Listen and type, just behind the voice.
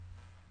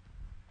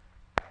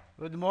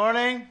Good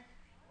morning.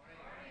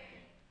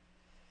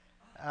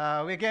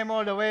 We came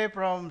all the way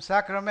from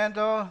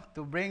Sacramento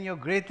to bring you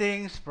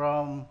greetings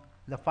from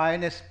the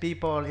finest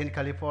people in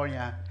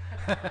California.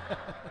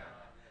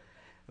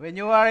 When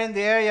you are in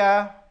the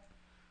area,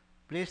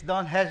 please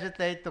don't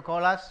hesitate to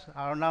call us.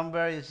 Our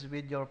number is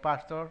with your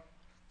pastor.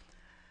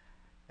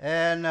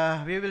 And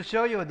we will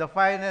show you the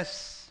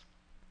finest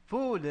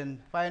food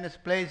and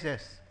finest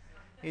places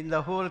in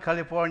the whole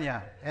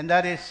California. And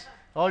that is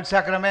Old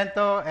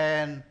Sacramento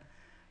and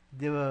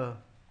the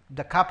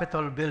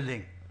Capitol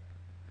building.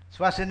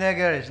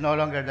 Schwarzenegger is no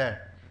longer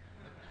there.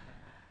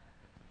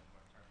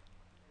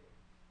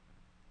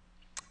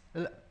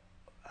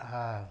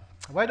 Uh,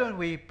 why don't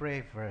we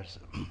pray first?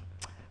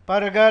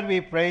 Father God,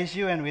 we praise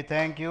you and we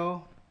thank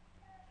you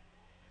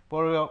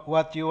for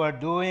what you are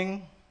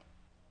doing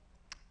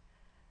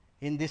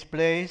in this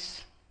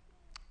place.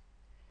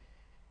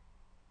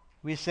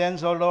 We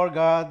sense, O Lord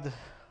God,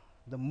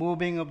 the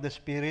moving of the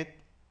Spirit.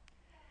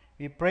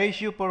 We praise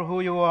you for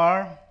who you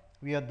are.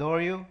 We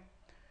adore you.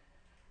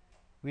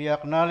 We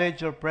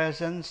acknowledge your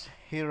presence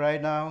here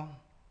right now.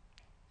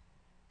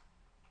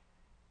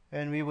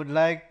 And we would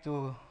like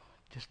to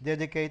just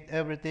dedicate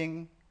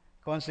everything,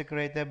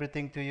 consecrate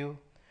everything to you.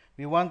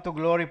 We want to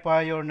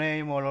glorify your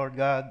name, O Lord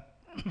God.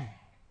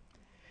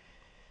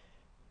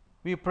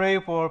 We pray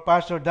for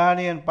Pastor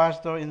Danny and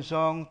Pastor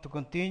Insong to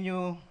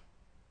continue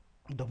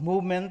the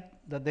movement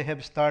that they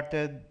have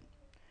started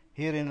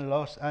here in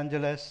Los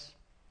Angeles.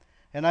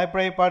 And I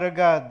pray, Father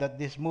God, that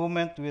this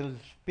movement will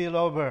spill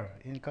over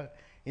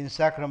in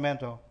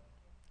Sacramento.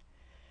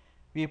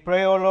 We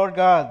pray, O Lord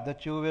God,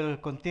 that you will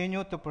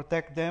continue to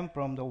protect them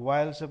from the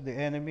wiles of the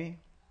enemy,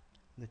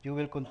 that you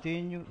will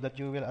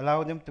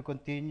allow them to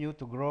continue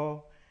to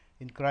grow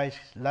in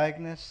Christ's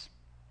likeness.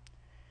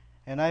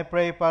 And I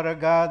pray, Father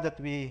God, that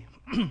we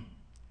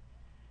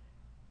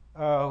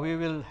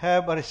will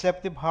have a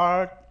receptive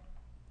heart,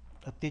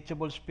 a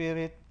teachable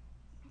spirit,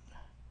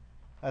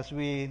 as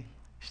we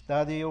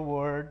study your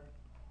word.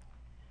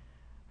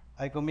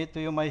 I commit to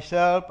you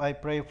myself. I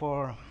pray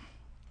for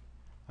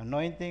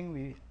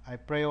anointing. I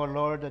pray, O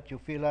Lord, that you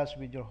fill us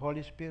with your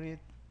Holy Spirit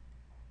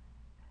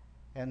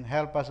and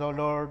help us, O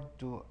Lord,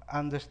 to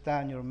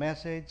understand your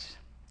message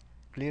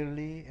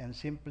clearly and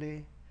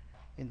simply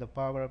in the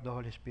power of the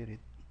Holy Spirit.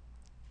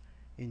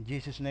 In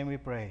Jesus' name we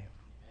pray.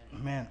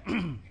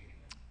 Amen.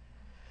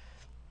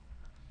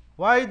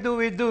 Why do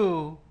we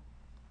do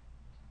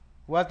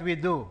what we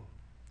do?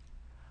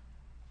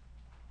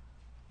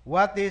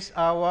 What is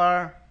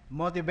our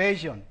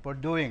motivation for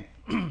doing?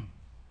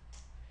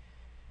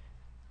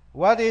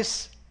 What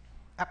is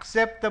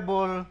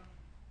acceptable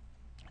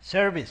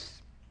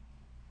service?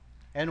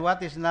 And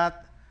what is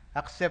not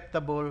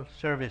acceptable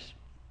service?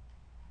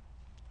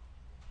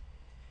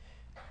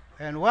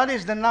 And what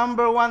is the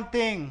number one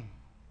thing,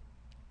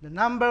 the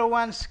number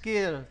one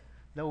skill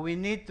that we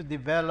need to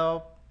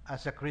develop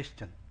as a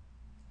Christian?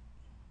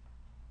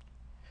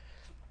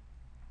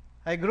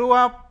 I grew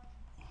up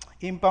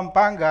in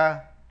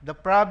Pampanga, the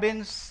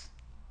province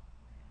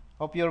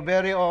of your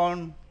very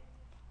own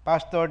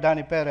Pastor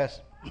Danny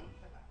Perez. I came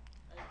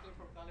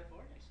from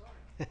California,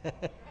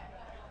 sorry.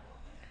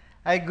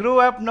 I grew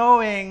up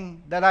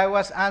knowing that I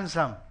was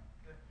handsome,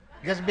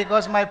 just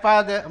because my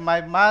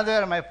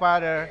mother, and my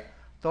father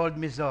told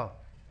me so,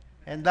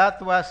 and that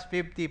was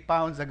 50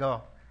 pounds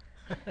ago.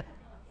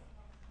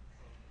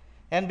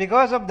 And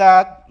because of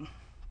that,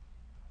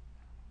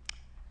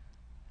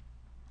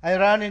 I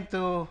ran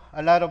into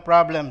a lot of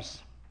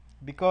problems.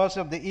 Because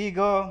of the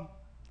ego,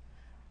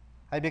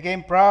 I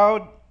became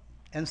proud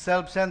and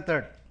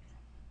self-centered.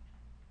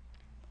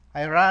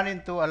 I ran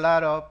into a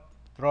lot of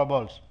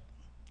troubles.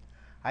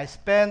 I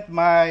spent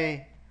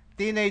my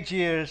teenage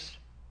years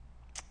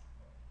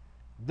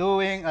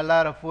doing a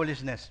lot of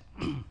foolishness.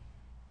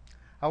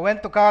 I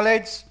went to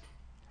college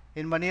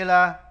in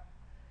Manila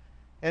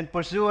and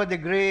pursued a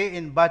degree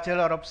in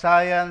Bachelor of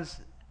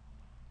Science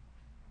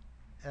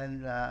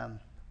and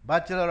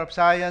Bachelor of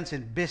Science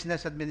in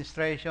Business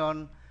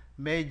Administration,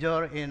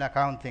 major in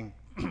accounting.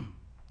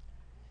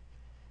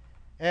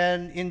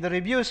 And in the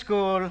review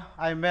school,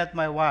 I met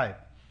my wife.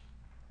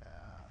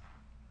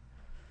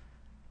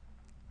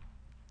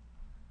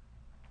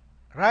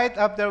 Right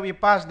after we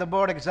passed the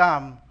board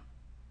exam,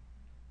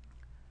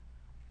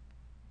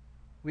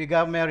 we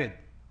got married.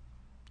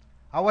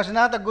 I was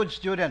not a good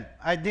student.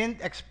 I didn't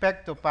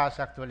expect to pass,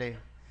 actually.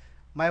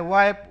 My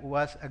wife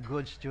was a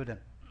good student.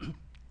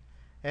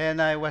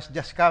 And I was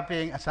just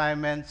copying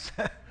assignments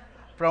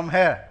from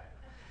her.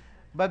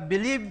 But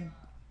believe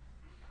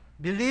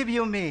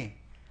you me,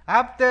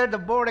 after the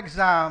board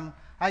exam,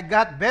 I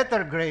got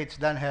better grades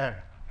than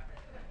her.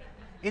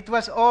 It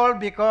was all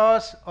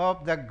because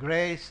of the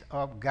grace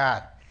of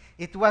God.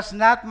 It was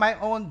not my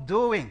own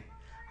doing.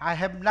 I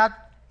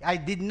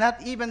did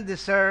not even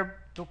deserve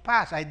to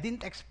pass. I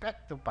didn't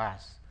expect to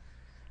pass.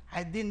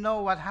 I didn't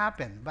know what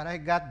happened, but I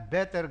got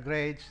better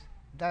grades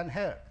than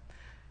her.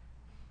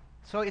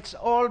 So it's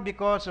all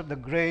because of the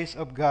grace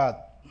of God.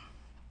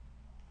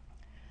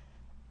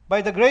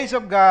 By the grace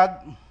of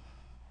God,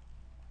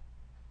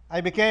 I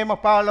became a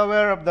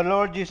follower of the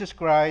Lord Jesus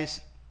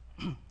Christ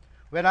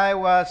when I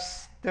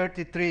was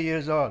 33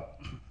 years old.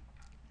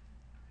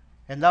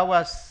 And that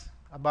was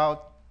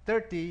about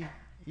 30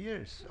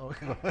 years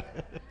ago.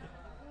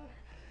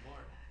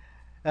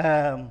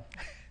 um,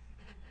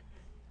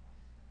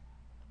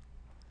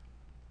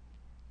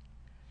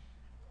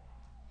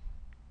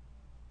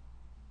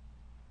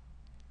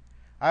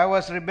 I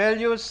was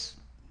rebellious,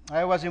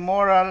 I was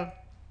immoral,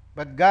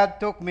 but God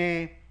took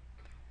me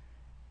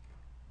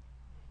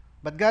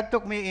But God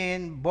took me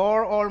in,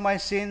 bore all my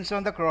sins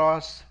on the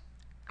cross,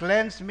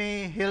 cleansed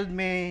me, healed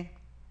me,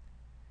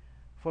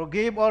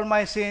 forgave all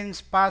my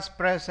sins, past,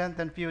 present,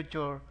 and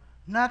future,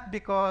 not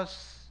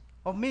because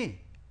of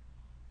me,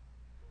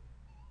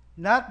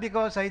 not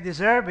because I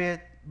deserve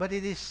it, but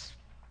it is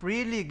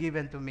freely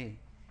given to me.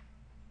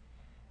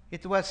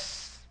 It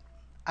was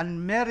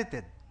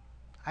unmerited.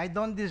 I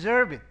don't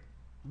deserve it,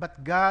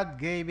 but God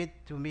gave it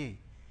to me.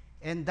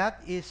 And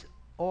that is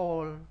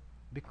all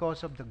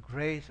because of the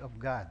grace of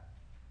God.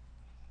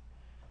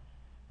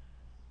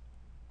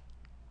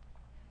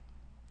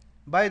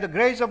 By the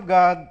grace of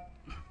God,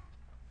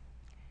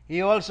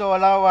 He also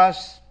allow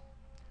us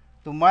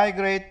to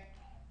migrate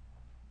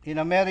in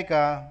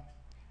America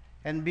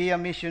and be a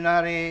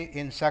missionary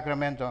in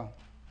Sacramento.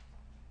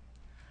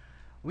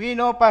 We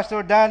know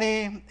Pastor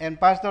Danny and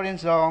Pastor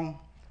Insong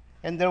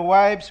and their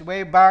wives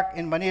way back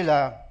in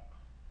Manila.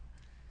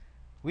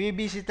 We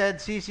visited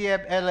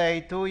CCF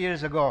LA 2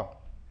 years ago,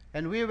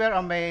 and we were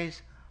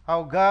amazed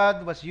how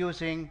God was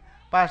using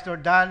Pastor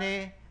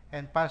Danny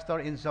and Pastor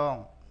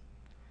Insong.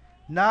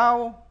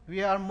 Now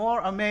we are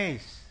more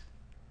amazed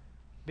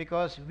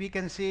because we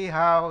can see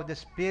how the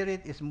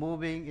Spirit is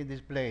moving in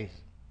this place.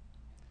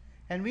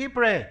 And we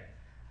pray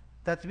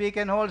that we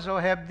can also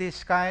have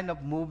this kind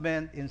of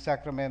movement in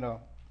Sacramento.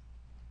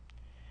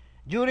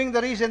 During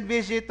the recent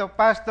visit of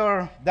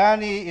Pastor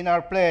Danny in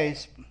our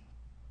place,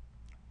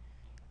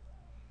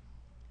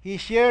 he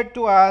shared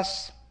to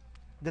us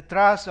the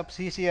trust of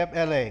CCF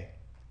LA,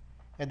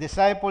 a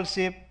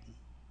discipleship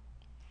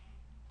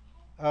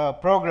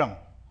program.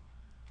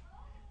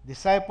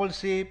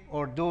 Discipleship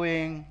or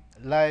doing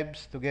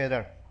lives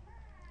together.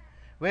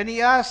 When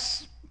he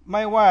asked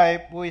my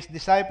wife, who is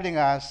discipling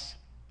us,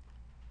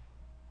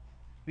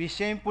 we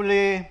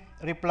shamefully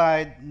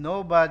replied,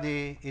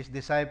 nobody is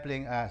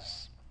discipling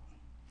us.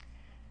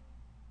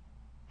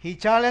 He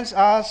challenged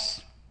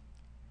us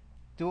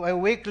to a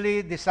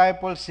weekly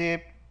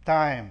discipleship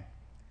time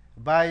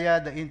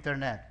via the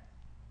internet.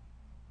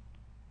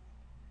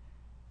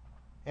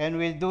 And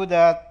we'll do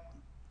that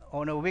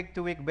on a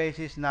week-to-week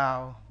basis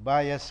now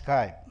via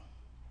Skype.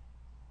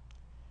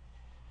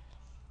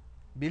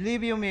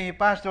 Believe you me,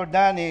 Pastor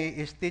Danny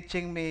is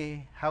teaching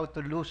me how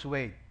to lose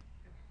weight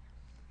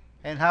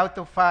and how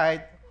to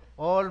fight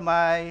all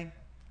my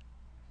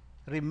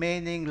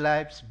remaining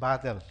life's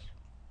battles.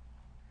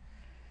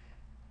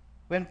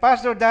 When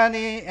Pastor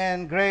Danny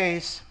and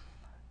Grace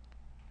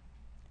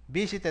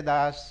visited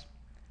us,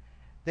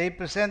 they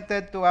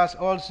presented to us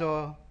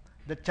also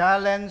the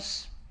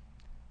challenge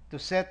to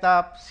set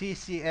up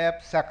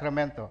CCF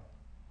Sacramento.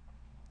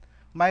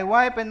 My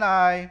wife and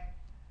I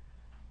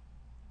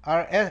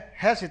are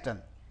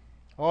hesitant,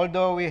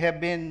 although we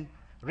have been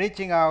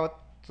reaching out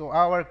to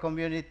our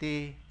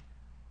community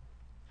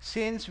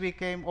since we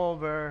came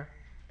over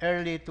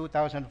early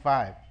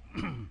 2005.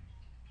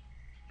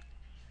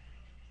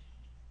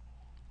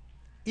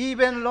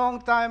 Even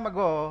long time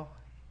ago,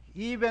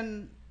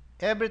 even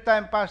every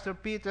time Pastor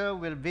Peter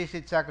will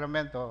visit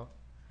Sacramento,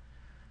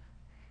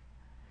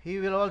 he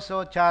will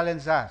also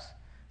challenge us.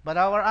 But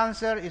our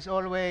answer is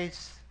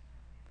always,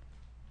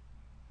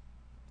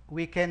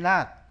 we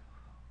cannot.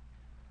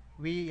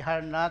 We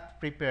are not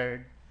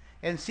prepared.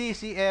 And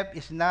CCF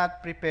is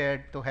not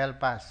prepared to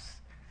help us.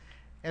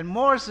 And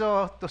more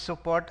so, to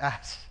support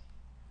us.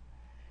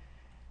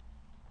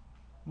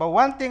 But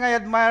one thing I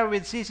admire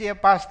with CCF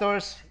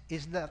pastors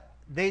is that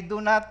they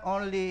do not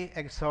only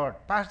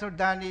exhort. Pastor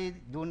Danny is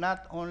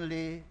not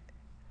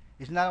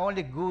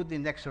only good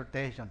in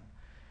exhortation,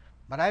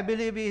 but I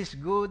believe he is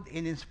good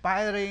in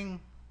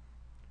inspiring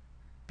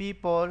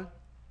people,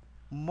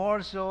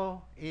 more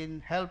so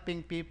in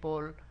helping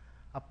people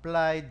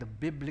apply the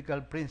biblical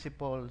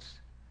principles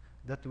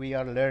that we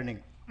are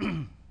learning.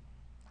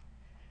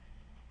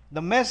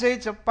 The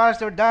message of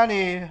Pastor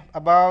Danny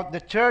about the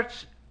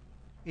church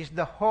is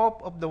the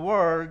hope of the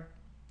world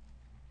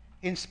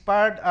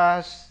inspired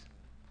us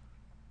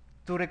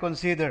to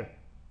reconsider.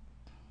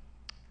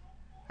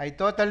 I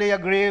totally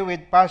agree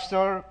with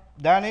Pastor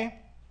Danny.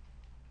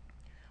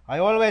 I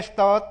always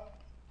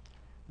thought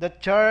the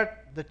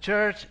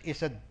church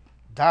is a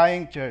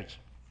dying church.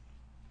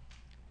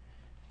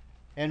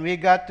 And we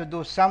got to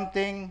do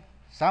something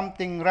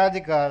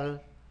radical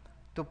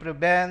to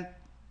prevent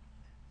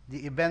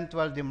the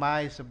eventual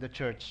demise of the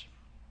church.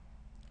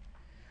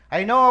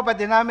 I know of a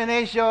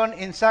denomination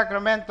in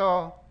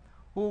Sacramento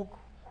who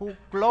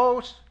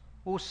closed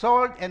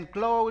and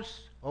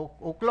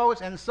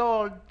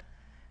sold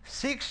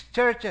 6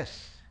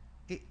 churches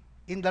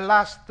in the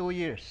last 2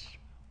 years.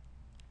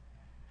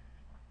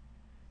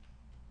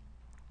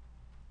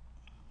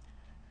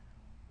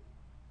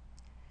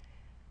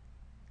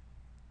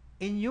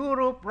 In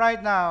Europe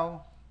right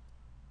now,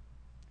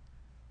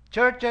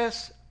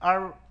 churches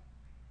are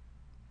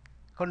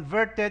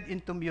converted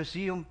into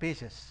museum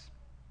pieces.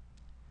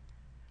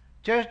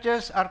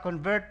 Churches are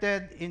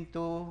converted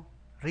into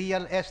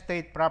real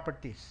estate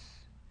properties.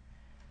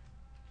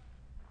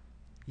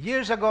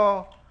 Years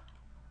ago,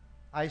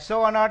 I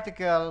saw an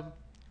article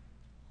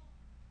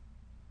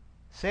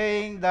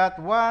saying that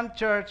one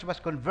church was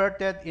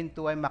converted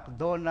into a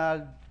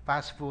McDonald's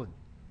fast food.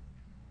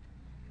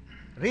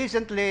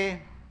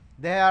 Recently,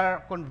 they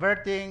are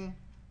converting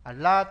a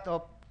lot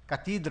of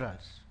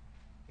cathedrals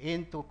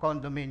into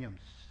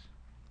condominiums.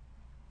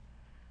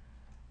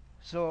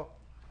 So,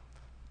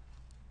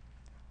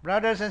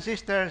 brothers and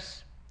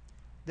sisters,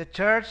 the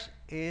church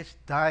is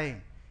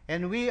dying,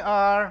 and we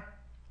are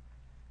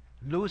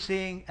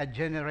losing a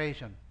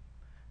generation.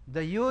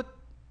 The youth,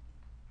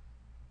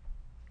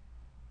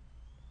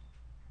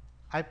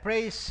 I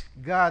praise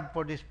God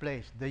for this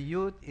place. The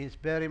youth is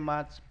very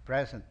much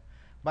present.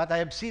 But I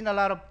have seen a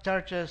lot of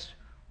churches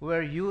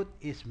where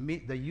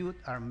the youth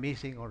are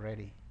missing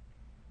already.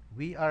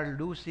 We are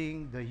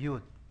losing the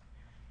youth.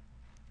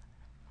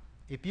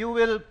 If you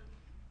will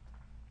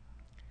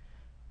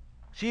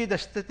see the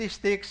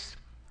statistics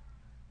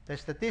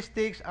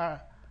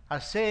are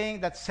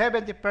saying that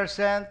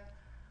 70%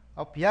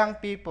 of young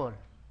people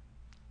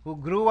who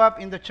grew up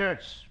in the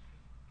church,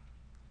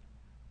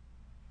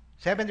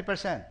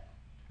 70%,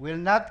 will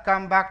not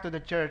come back to the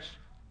church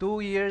 2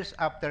 years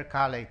after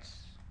college.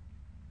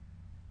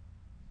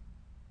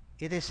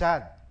 It is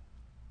sad.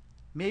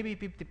 Maybe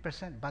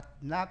 50%, but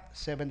not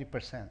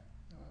 70%.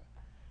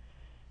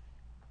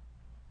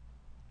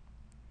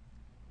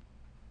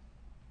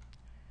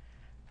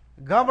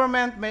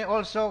 Government may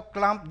also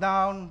clamp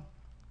down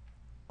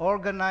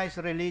organized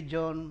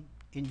religion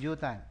in due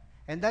time.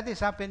 And that is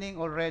happening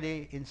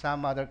already in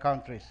some other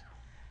countries.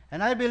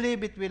 And I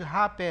believe it will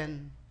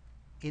happen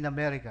in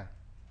America.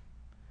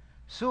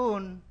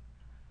 Soon,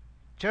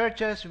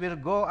 churches will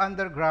go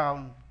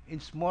underground in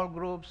small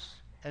groups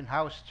and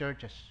house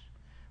churches.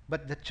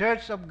 But the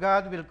church of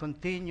God will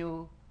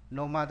continue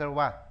no matter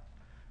what.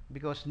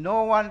 Because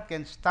no one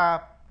can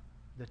stop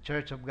the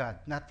church of God,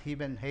 not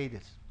even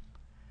Hades.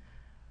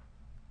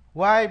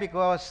 Why?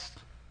 Because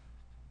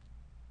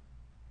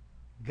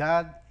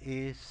God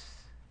is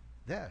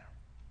there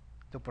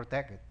to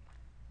protect it.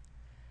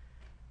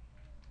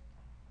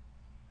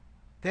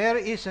 There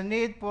is a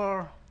need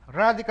for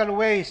radical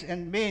ways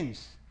and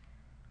means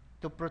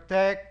to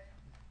protect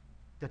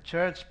the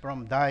church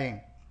from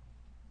dying.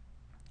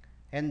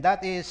 And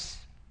that is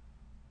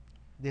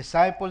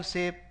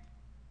discipleship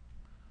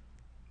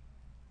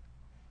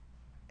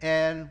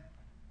and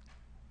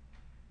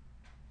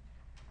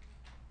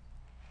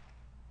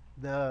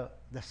the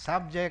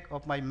subject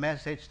of my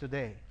message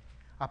today.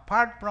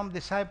 Apart from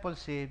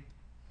discipleship,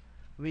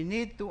 we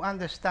need to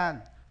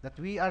understand that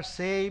we are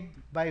saved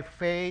by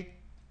faith,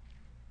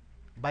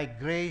 by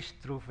grace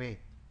through faith.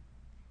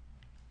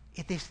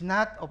 It is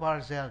not of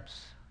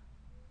ourselves.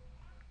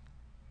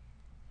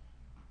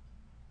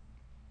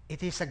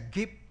 It is a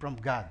gift from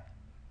God.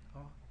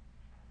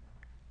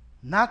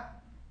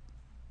 Not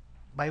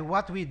by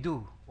what we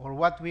do or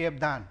what we have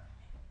done.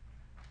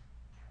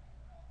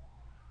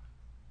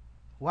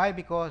 Why?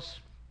 Because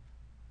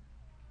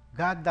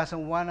God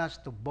doesn't want us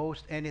to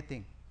boast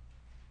anything.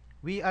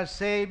 We are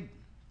saved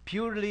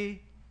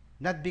purely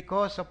not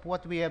because of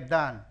what we have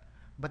done,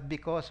 but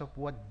because of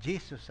what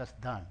Jesus has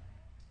done.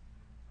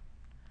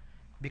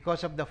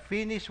 Because of the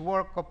finished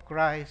work of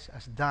Christ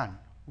has done.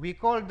 We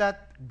call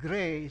that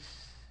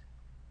grace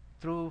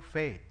through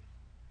faith.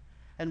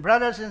 And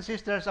brothers and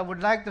sisters, I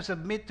would like to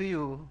submit to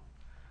you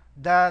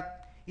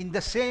that in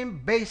the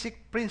same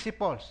basic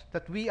principles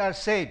that we are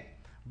saved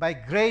by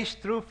grace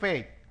through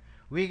faith,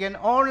 we can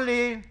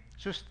only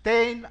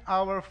sustain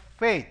our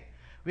faith.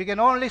 We can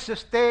only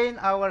sustain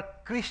our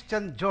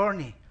Christian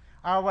journey,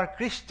 our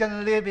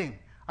Christian living,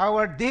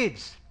 our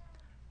deeds,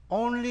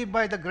 only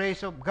by the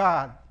grace of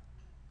God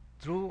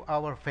through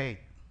our faith.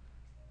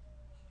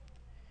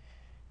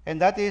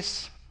 And that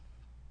is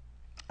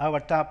our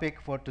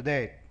topic for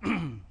today.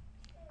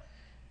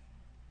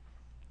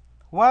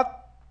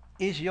 What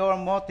is your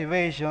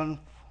motivation?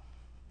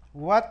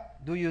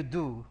 What do you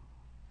do?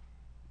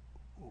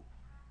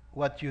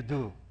 What you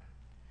do?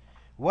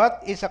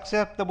 What is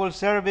acceptable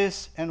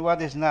service and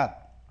what is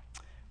not?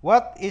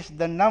 What is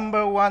the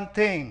number one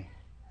thing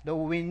that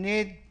we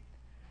need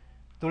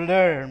to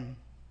learn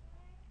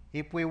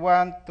if we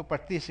want to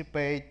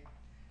participate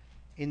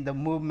in the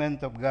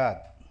movement of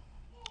God?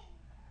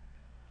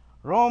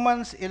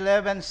 Romans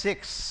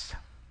 11:6.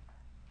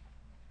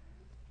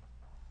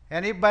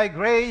 And if by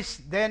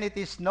grace, then it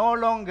is no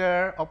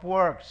longer of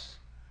works.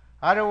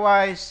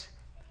 Otherwise,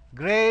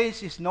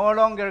 grace is no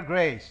longer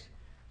grace.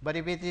 But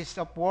if it is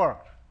of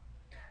work,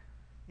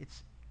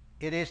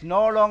 it is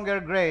no longer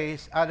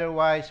grace.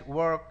 Otherwise,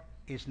 work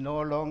is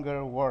no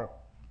longer work.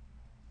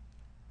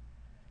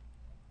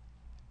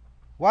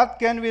 What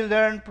can we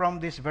learn from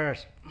this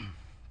verse?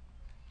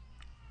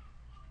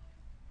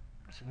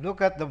 Look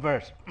at the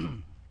verse.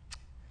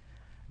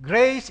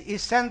 Grace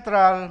is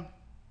central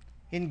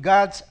in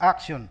God's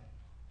action,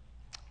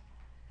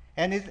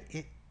 and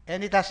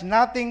it has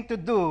nothing to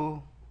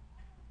do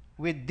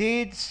with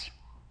deeds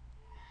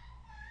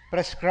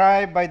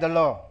prescribed by the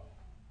law.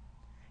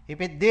 If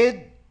it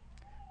did,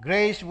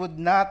 grace would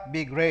not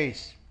be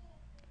grace.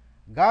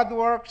 God's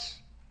works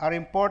are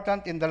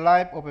important in the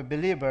life of a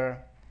believer,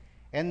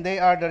 and they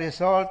are the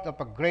result of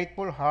a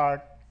grateful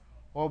heart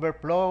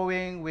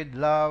overflowing with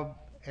love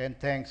and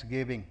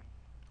thanksgiving.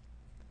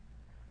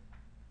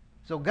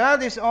 So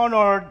God is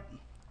honored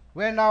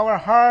when our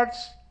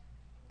hearts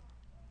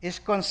is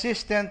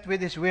consistent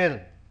with His will.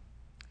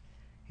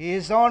 He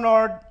is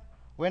honored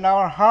when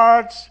our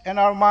hearts and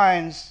our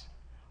minds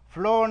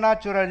flow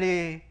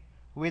naturally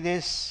with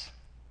His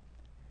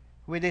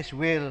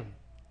will.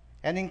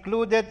 And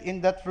included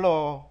in that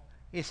flow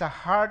is a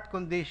heart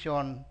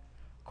condition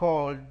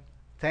called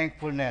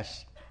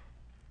thankfulness.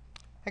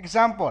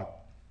 Example,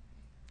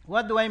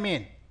 what do I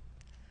mean?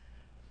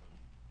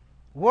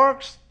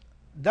 Works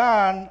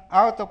done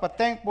out of a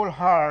thankful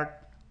heart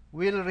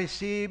will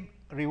receive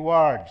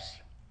rewards,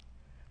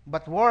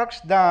 but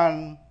works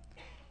done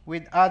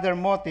with other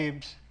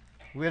motives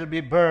will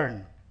be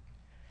burned.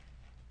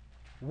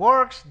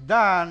 Works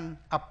done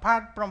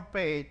apart from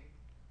faith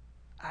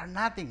are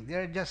nothing.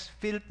 They're just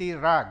filthy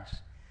rags.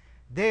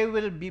 They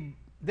will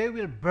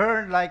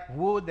burn like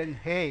wood and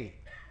hay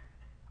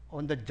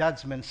on the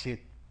judgment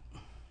seat.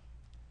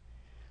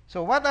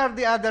 So what are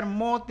the other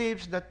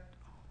motives that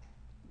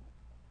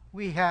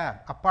we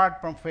have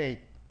apart from faith?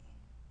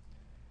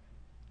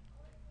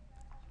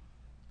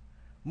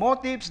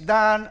 Motives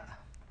done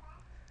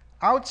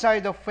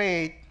outside of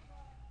faith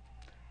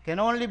can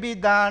only be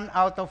done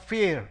out of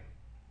fear,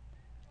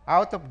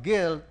 out of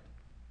guilt,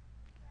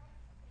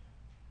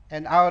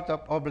 and out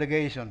of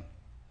obligation.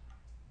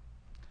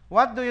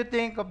 What do you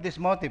think of these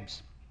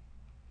motives?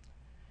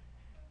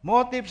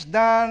 Motives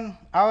done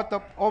out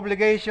of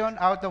obligation,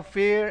 out of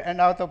fear, and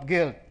out of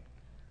guilt.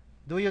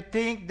 Do you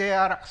think they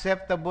are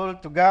acceptable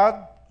to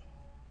God?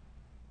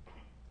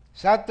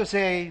 Sad to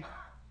say,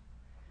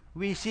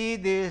 we see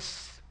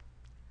these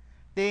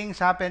things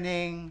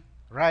happening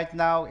right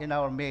now in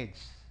our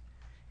midst.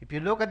 If you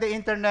look at the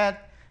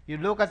internet, you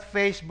look at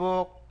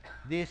Facebook,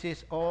 this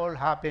is all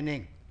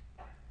happening.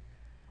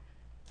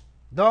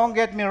 Don't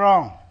get me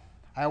wrong.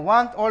 I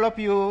want all of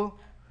you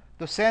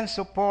to send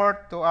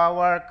support to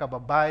our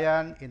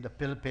kababayan in the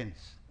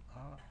Philippines.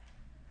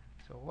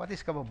 So what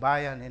is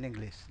kababayan in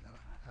English?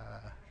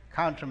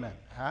 Countryman.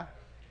 Huh?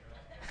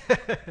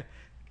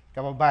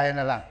 Kababayan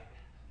na lang.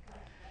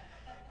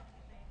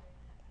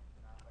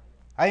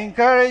 I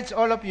encourage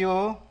all of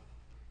you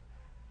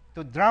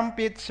to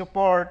trumpet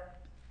support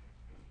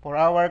for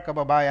our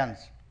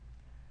kababayans.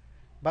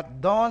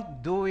 But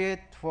don't do it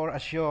for a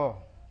show.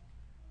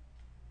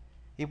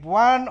 If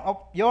one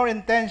of your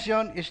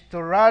intention is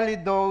to rally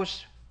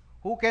those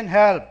who can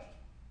help,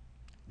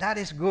 that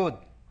is good.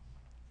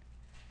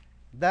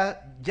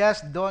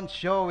 Just don't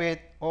show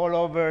it all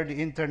over the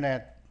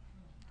internet.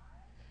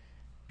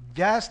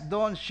 Just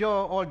don't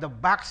show all the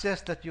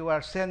boxes that you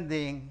are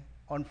sending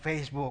on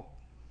Facebook.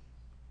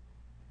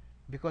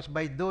 Because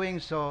by doing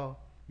so,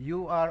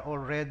 you are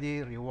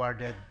already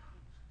rewarded.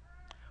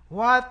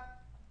 Why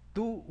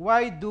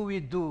do we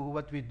do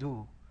what we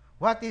do?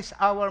 What is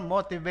our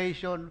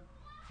motivation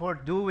for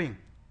doing?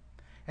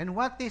 And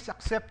what is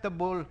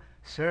acceptable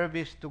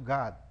service to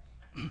God?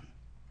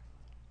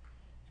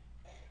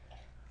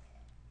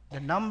 The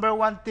number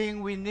one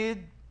thing we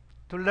need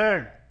to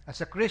learn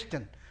as a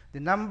Christian, the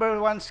number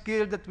one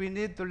skill that we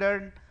need to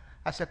learn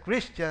as a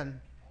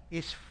Christian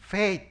is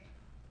faith.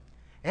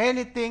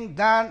 Anything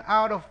done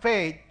out of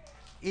faith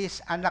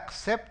is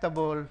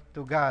unacceptable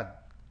to God.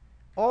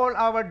 All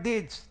our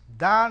deeds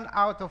done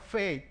out of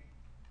faith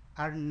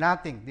are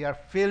nothing. They are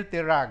filthy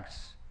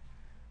rags.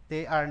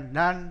 They are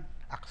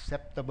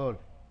non-acceptable.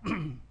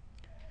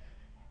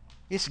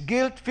 Is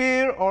guilt,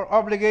 fear, or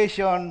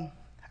obligation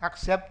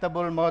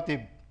acceptable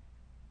motive?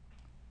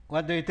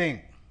 What do you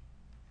think?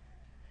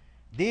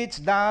 Deeds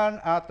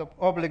done out of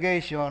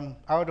obligation,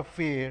 out of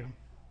fear,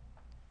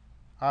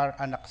 are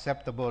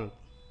unacceptable.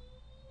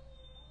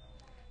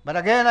 But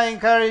again, I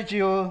encourage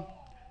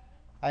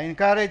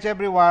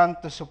everyone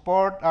to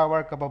support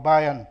our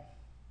kababayan.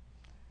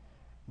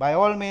 By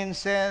all means,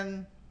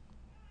 send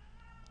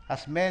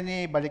as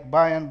many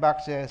balikbayan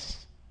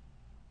boxes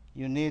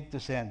you need to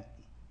send.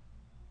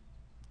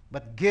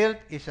 But guilt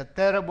is a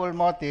terrible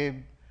motive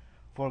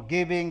for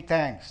giving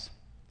thanks,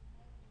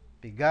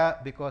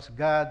 because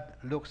God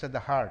looks at the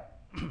heart.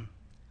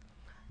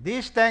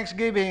 This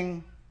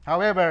Thanksgiving,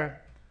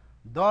 however,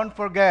 don't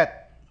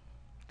forget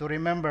to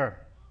remember,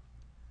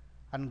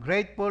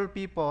 ungrateful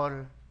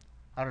people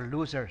are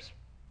losers.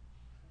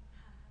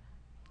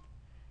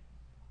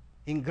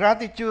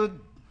 Ingratitude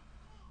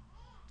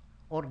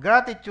or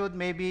gratitude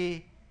may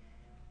be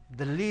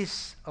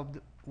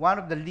one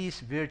of the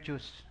least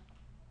virtues,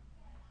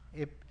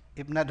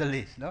 if not the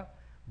least, no?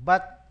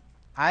 But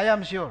I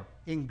am sure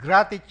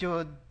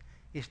ingratitude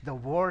is the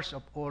worst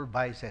of all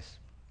vices.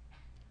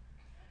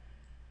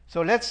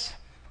 So let's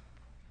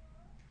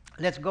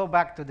Let's go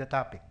back to the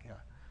topic.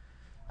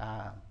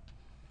 Uh,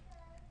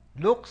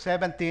 Luke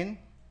 17,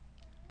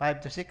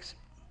 5 to 6.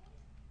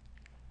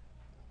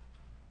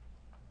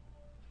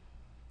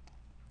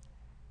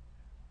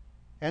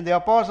 And the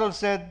apostle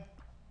said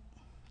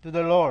to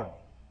the Lord,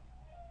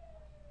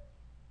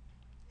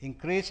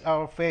 increase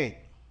our faith.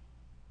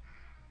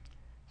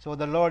 So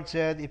the Lord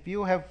said, if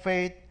you have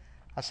faith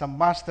as a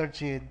mustard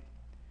seed,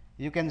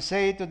 you can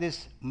say to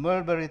this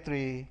mulberry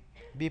tree,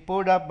 be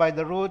pulled up by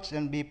the roots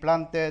and be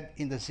planted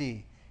in the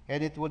sea,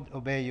 and it would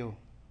obey you.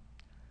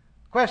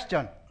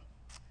 Question: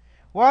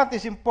 what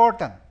is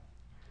important?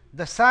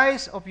 The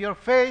size of your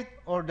faith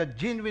or the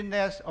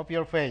genuineness of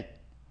your faith?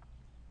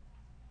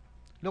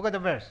 Look at the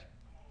verse.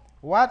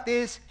 What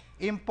is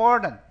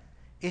important?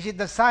 Is it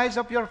the size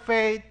of your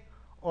faith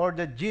or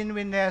the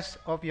genuineness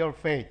of your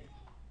faith?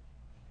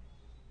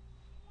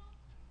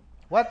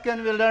 What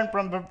can we learn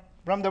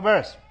from the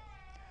verse?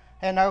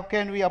 And how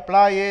can we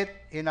apply it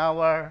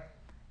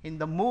in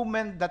the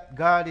movement that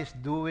God is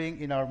doing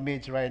in our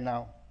midst right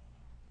now?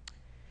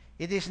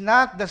 It is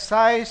not the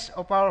size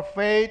of our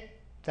faith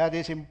that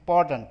is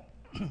important,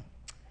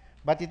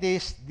 but it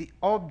is the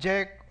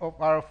object of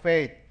our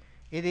faith.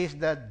 It is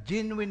the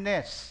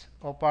genuineness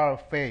of our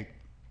faith.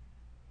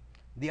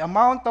 The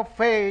amount of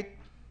faith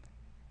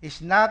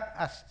is not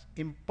as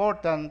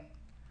important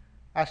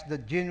as the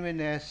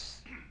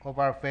genuineness of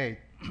our faith.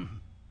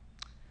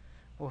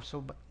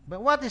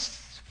 But what is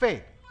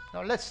faith?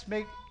 Now let's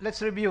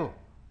review.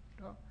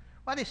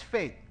 What is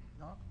faith?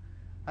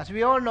 As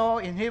we all know,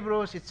 in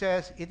Hebrews it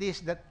says it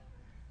is the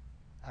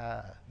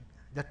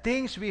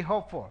things we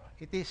hope for.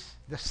 It is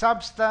the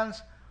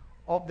substance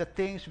of the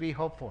things we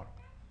hope for,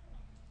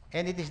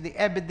 and it is the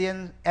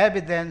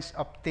evidence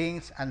of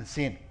things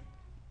unseen.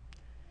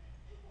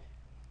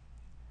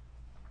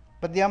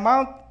 But the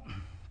amount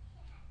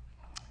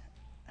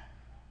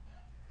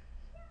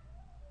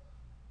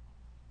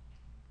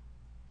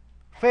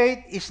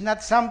faith is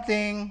not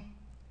something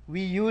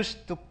we use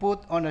to put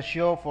on a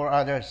show for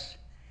others.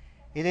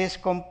 It is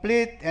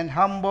complete and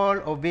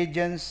humble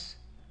obedience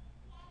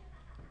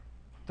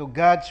to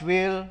God's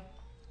will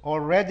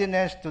or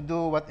readiness to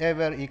do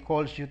whatever He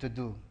calls you to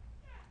do.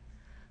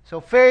 So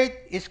faith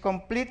is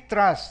complete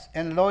trust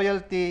and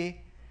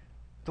loyalty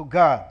to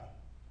God.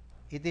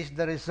 It is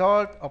the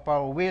result of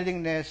our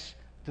willingness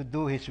to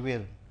do His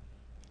will.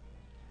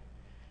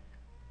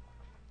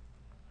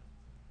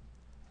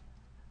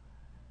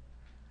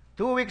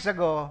 Two weeks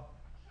ago,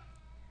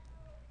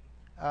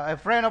 a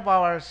friend of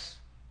ours,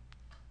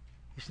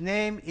 his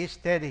name is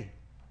Teddy.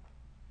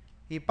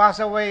 He passed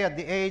away at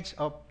the age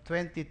of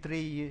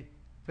 23.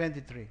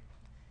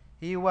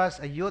 He was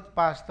a youth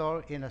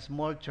pastor in a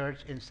small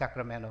church in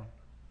Sacramento.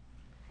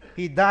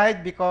 He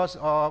died because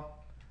of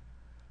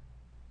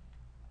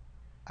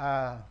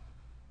a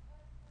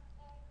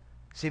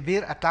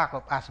severe attack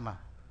of asthma.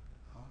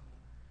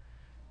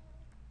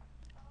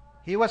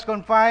 He was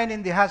confined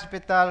in the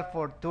hospital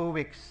for 2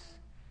 weeks.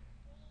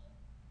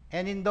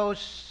 And in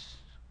those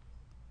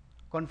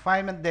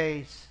confinement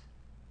days,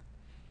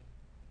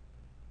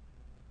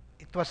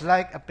 it was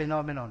like a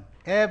phenomenon.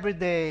 Every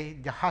day,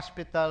 the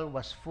hospital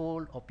was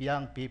full of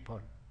young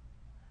people,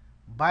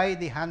 by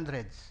the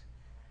hundreds.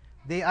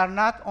 They are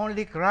not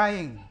only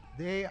crying,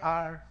 they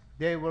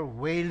were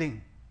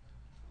wailing.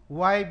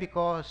 Why?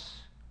 Because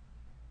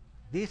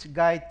this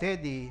guy,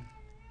 Teddy,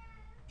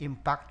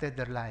 impacted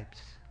their lives.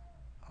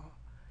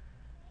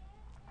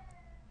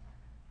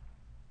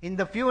 In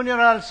the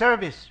funeral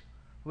service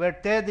before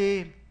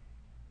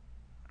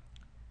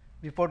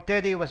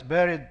Teddy was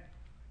buried,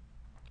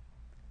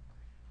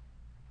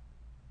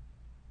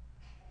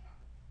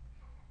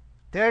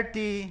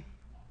 "30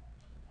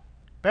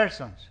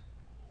 persons,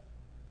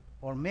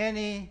 or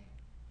many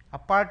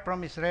apart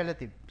from his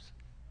relatives,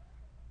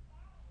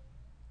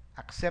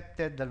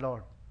 accepted the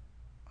Lord.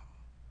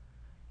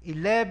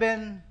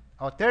 11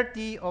 or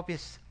 30 of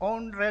his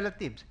own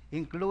relatives,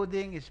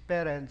 including his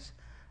parents,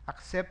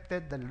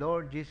 accepted the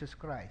Lord Jesus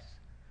Christ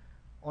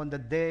on the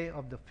day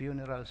of the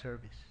funeral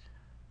service."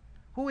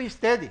 Who is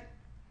Teddy?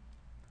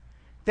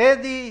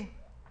 Teddy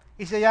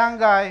is a young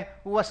guy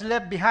who was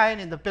left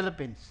behind in the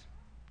Philippines.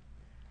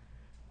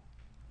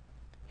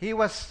 He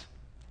was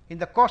in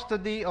the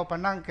custody of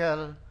an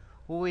uncle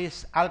who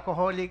is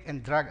alcoholic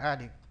and drug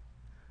addict.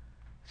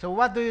 So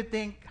what do you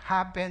think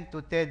happened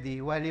to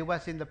Teddy while he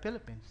was in the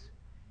Philippines?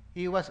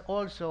 He was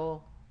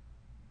also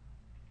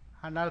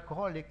an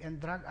alcoholic and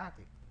drug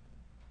addict.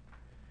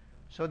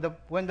 So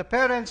when the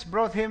parents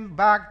brought him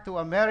back to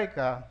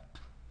America,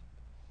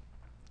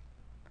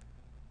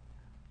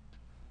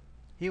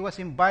 he was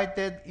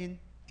invited in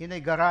a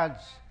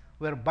garage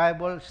where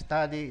Bible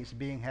study is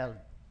being held.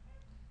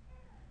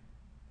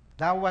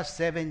 That was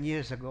 7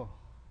 years ago.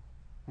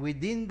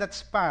 Within that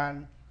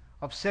span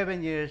of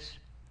 7 years,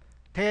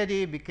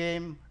 Teddy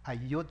became a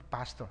youth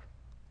pastor.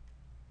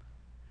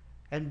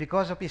 And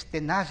because of his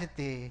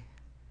tenacity,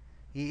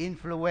 he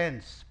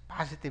influenced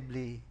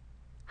positively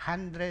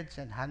hundreds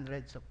and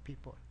hundreds of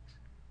people,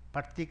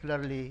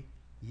 particularly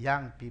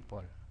young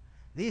people.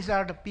 These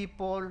are the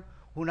people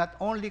who not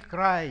only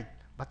cried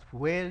but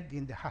wailed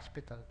in the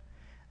hospital.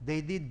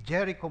 They did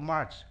Jericho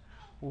March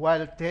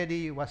while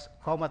Teddy was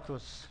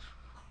comatose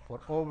for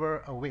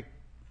over a week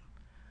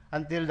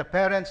until the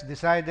parents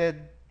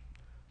decided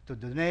to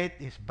donate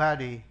his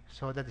body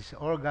so that his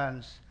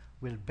organs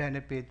will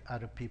benefit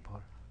other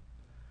people.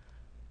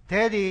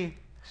 Teddy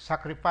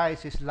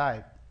sacrificed his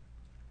life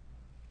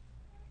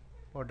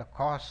for the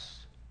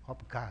cause of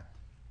God.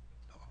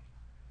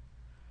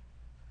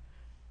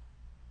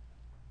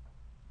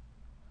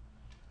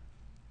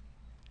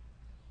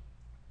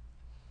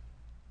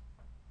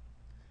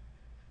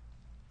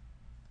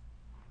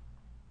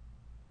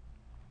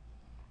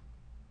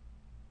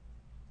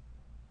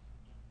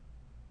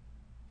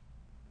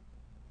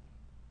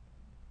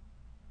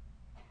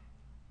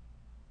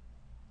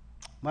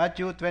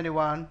 Matthew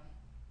 21,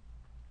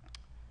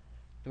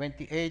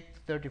 28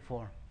 to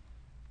 34.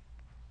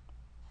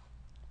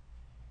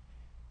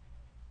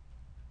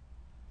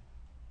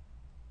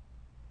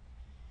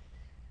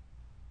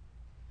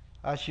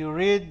 As you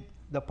read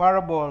the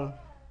parable,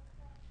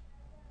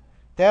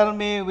 tell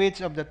me which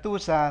of the two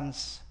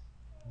sons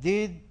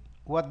did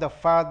what the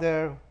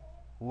father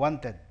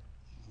wanted.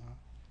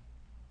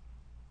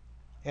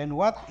 And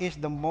what is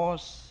the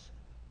most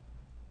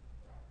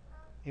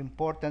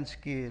important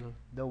skill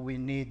that we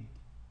need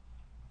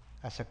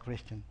as a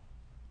Christian?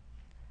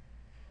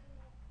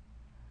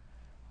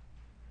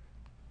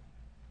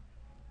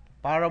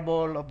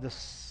 Parable of the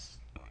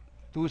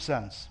two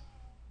sons.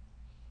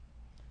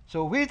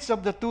 So which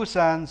of the two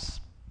sons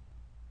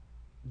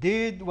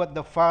did what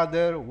the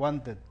father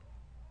wanted?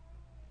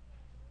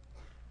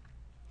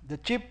 The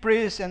chief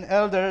priests and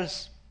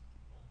elders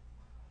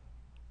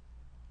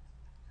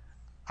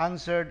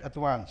answered at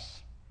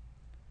once.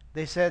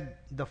 They said,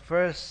 the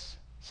first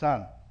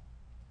son.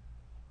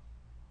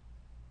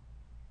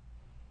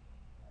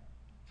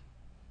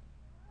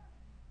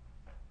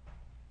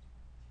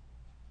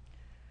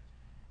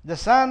 The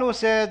son who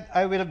said,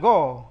 I will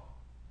go,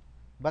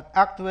 but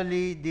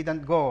actually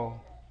didn't go,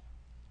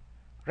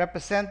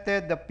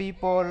 represented the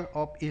people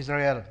of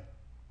Israel.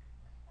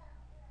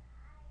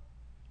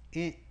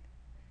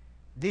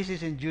 This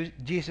is in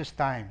Jesus'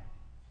 time.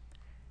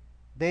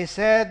 They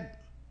said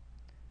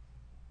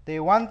they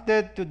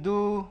wanted to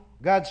do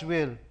God's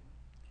will,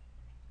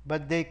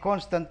 but they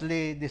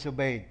constantly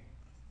disobeyed.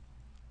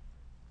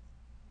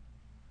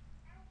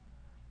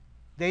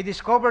 They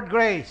discovered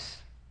grace,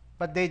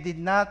 but they did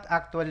not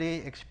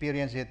actually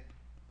experience it.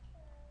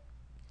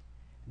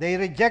 They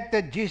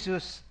rejected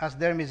Jesus as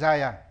their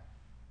Messiah.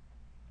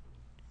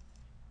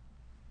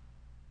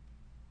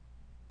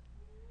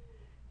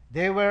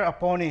 They were a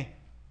pony,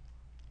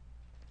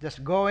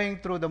 just going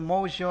through the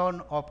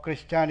motion of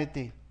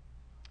Christianity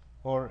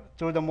or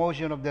through the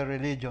motion of their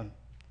religion.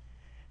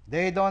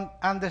 They don't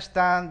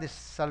understand this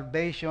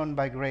salvation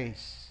by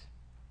grace.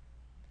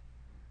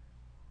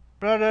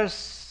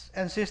 Brothers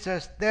and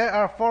sisters, there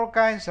are four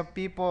kinds of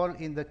people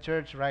in the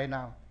church right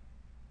now.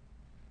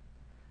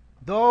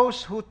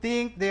 Those who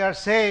think they are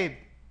saved,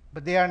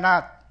 but they are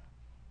not.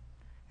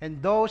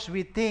 And those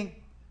we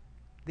think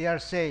they are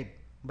saved,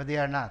 but they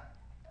are not.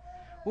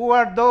 Who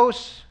are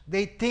those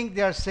they think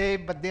they are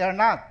saved, but they are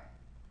not?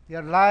 They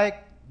are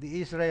like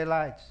the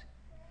Israelites.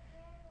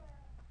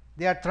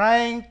 They are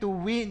trying to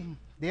win.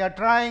 They are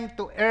trying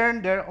to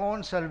earn their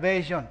own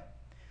salvation.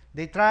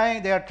 They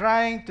are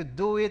trying to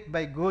do it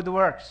by good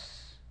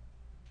works.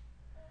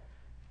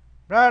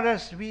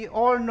 Brothers, we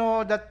all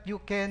know that you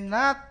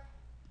cannot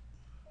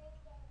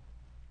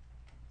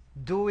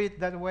do it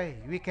that way.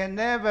 We can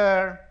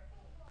never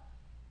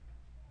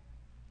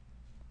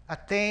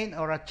attain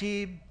or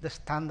achieve the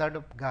standard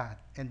of God,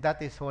 and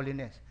that is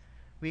holiness.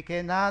 We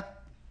cannot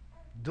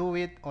do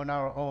it on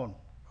our own.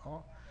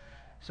 Oh.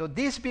 So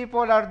these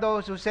people are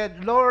those who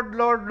said, Lord,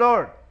 Lord,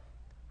 Lord,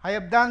 I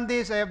have done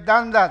this, I have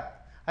done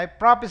that. I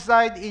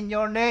prophesied in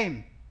your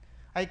name.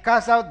 I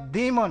cast out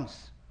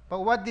demons.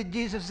 But what did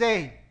Jesus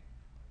say?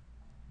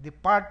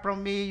 Depart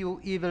from me, you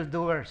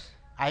evildoers.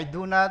 I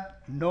do not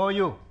know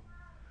you.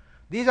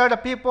 These are the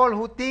people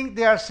who think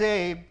they are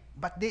saved,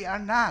 but they are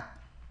not.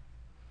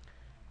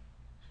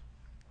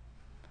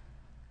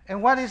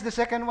 And what is the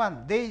second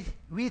one?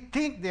 We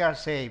think they are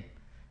saved,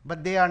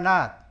 but they are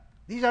not.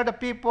 These are the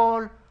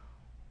people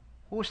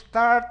who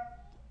start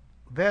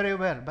very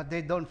well, but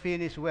they don't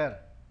finish well.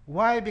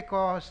 Why?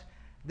 Because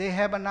they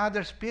have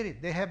another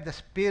spirit. They have the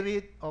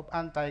spirit of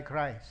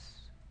Antichrist.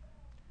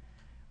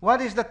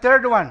 What is the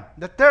third one?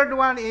 The third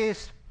one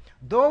is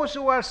those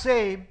who are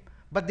saved,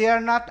 but they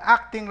are not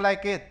acting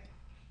like it.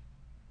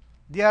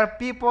 They are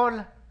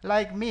people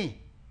like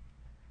me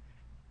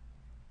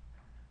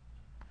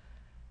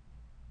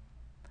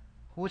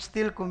who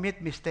still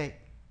commit mistake.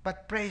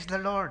 But praise the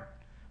Lord.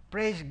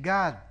 Praise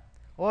God.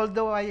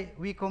 Although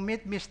we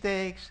commit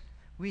mistakes,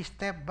 we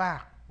step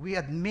back. We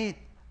admit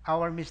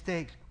our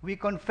mistakes. We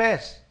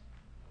confess.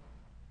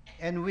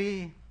 And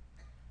we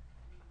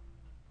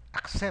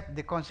accept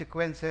the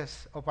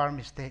consequences of our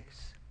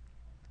mistakes.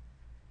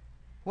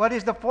 What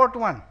is the fourth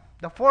one?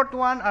 The fourth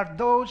one are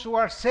those who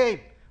are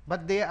saved,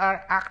 but they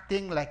are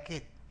acting like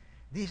it.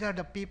 These are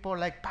the people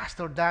like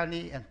Pastor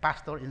Danny and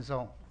Pastor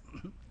Insong.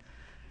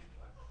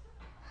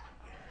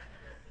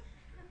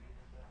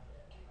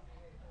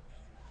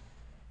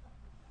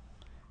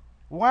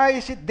 Why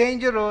is it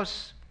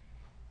dangerous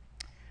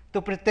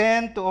to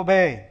pretend to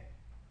obey?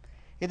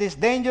 It is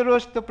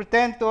dangerous to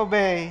pretend to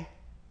obey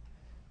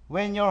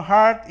when your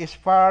heart is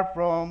far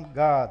from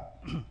God,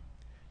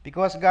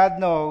 because God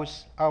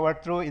knows our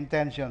true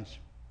intentions.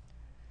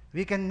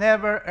 We can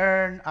never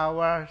earn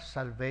our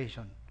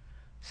salvation.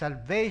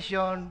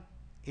 Salvation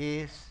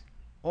is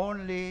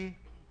only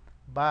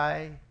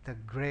by the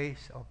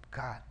grace of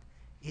God.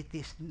 It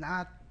is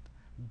not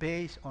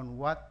based on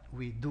what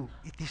we do.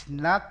 It is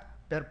not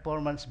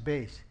performance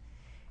based.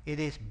 It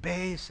is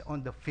based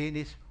on the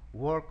finished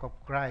work of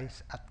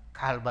Christ at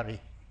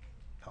Calvary.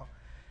 No?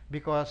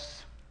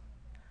 Because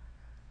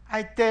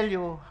I tell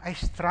you, I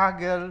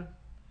struggle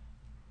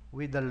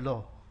with the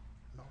law.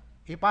 No?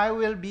 If I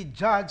will be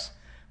judged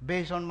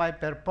based on my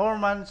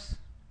performance,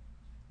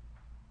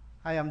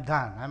 I am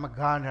done. I'm a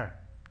goner.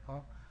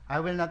 No? I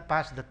will not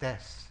pass the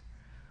test.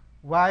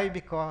 Why?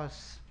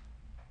 Because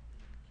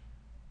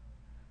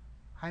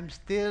I'm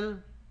still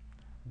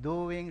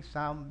doing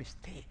some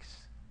mistakes.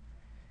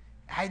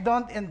 I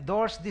don't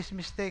endorse these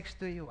mistakes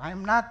to you.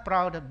 I'm not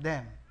proud of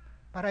them.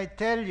 But I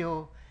tell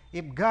you,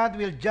 if God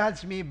will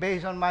judge me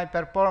based on my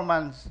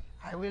performance,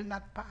 I will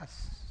not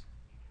pass.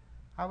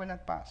 I will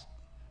not pass.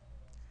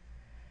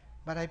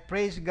 But I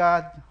praise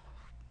God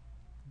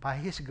by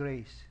His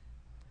grace,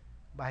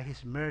 by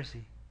His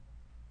mercy,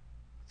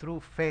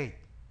 through faith.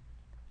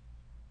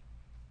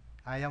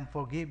 I am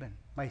forgiven.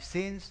 My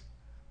sins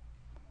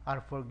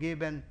are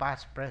forgiven,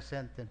 past,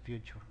 present, and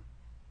future.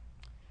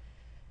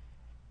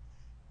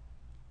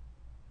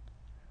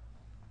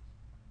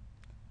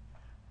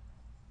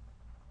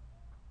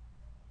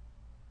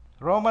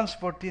 Romans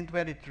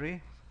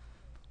 14:23.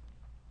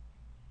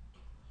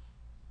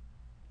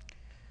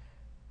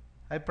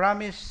 I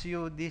promise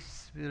you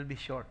this will be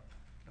short.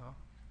 No?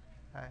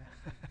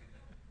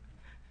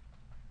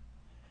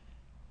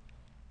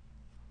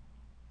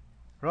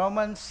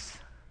 Romans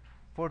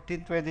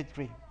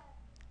 14:23.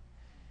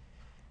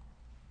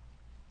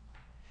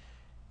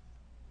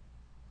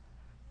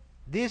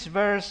 This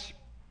verse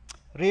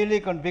really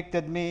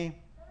convicted me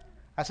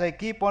as I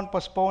keep on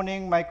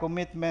postponing my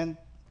commitment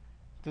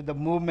to the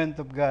movement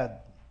of God.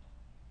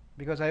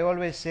 Because I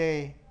always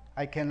say,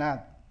 I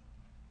cannot.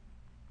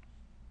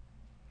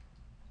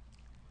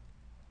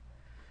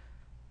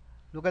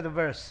 Look at the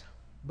verse.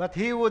 But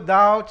he who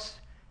doubts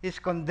is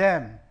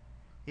condemned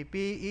if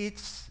he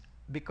eats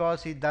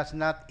because he does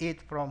not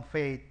eat from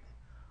faith,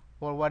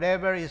 for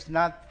whatever is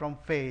not from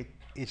faith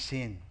is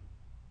sin.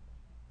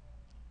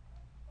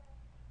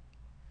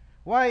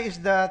 Why is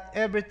that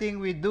everything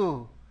we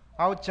do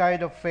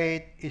outside of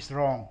faith is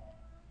wrong?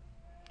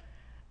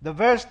 The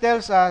verse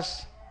tells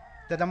us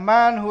that a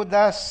man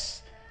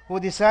who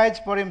decides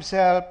for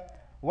himself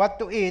what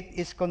to eat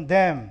is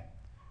condemned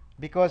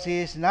because he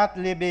is not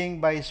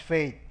living by his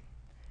faith.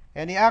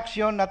 Any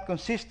action not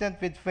consistent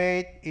with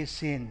faith is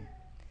sin.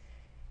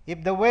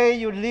 If the way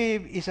you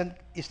live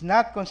is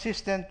not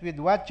consistent with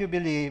what you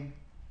believe,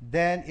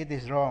 then it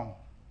is wrong.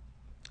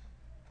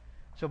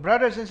 So,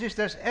 brothers and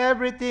sisters,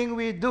 everything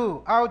we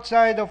do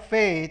outside of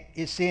faith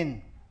is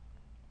sin.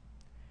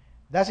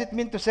 Does it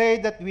mean to say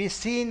that we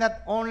sin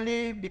not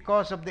only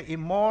because of the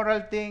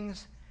immoral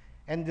things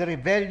and the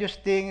rebellious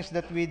things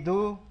that we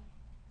do?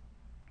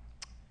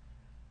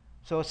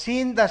 So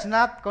sin does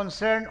not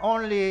concern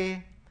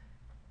only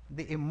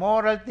the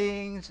immoral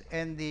things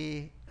and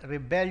the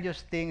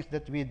rebellious things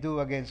that we do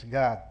against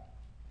God,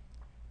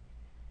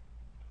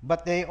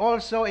 but they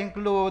also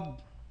include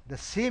the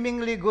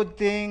seemingly good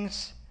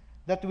things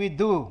that we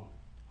do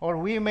or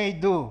we may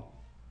do,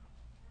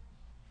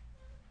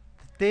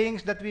 the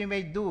things that we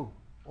may do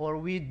or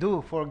we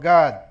do for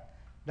God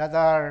that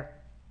are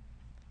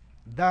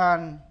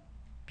done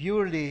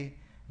purely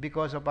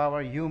because of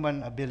our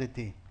human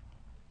ability.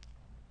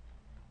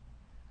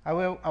 I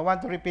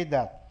want to repeat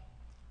that.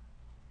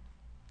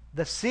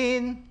 The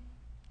sin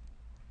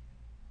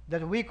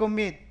that we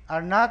commit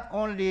are not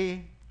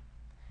only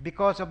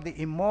because of the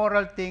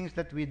immoral things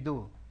that we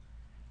do,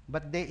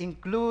 but they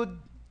include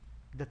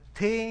the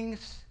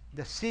things,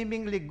 the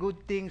seemingly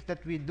good things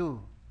that we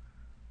do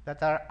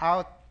that are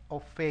out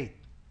of faith.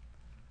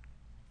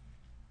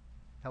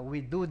 That we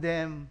do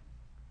them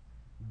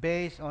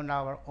based on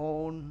our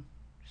own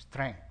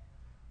strength,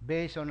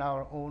 based on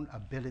our own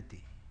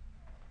ability.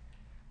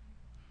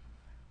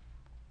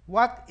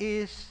 What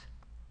is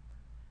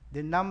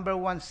the number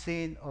one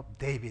sin of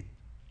David?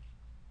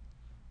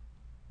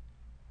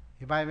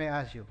 If I may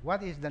ask you,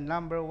 what is the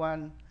number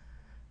one,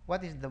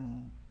 what is the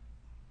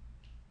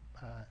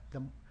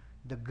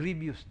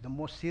grievous, the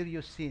most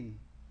serious sin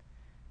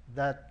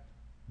that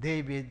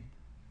David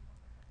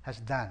has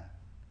done?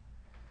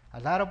 A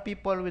lot of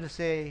people will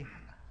say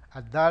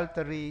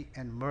adultery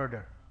and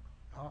murder.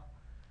 No?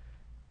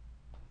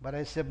 But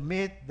I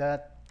submit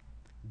that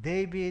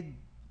David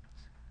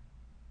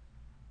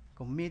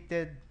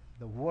committed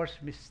the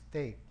worst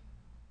mistake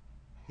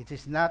It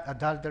is not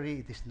adultery.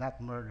 It is not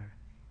murder.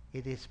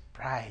 It is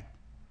pride.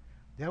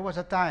 There was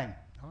a time.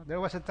 There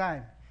was a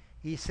time.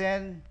 He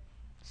sent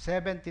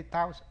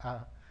 70,000,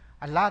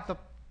 a lot of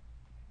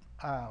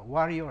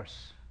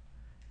warriors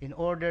in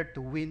order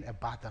to win a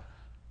battle.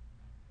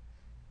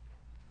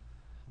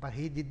 But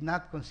he did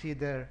not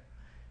consider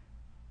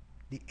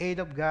the aid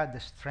of God, the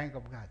strength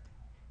of God.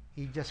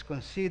 He just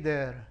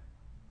considered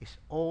his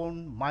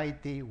own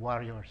mighty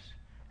warriors.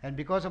 And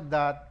because of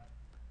that,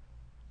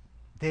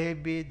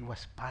 David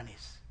was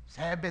punished.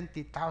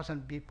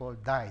 70,000 people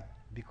died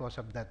because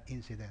of that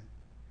incident.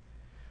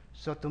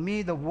 So to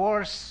me, the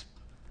worst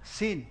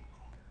sin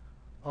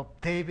of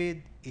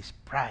David is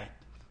pride,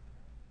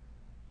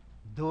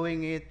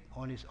 doing it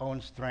on his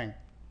own strength.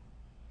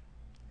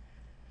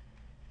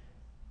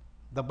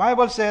 The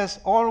Bible says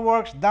all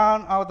works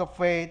done out of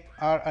faith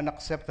are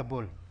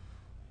unacceptable.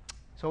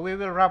 So we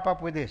will wrap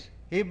up with this.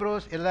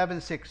 Hebrews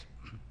 11:6.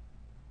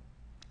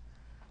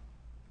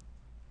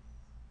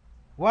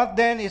 What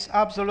then is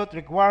absolute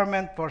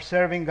requirement for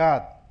serving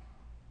God?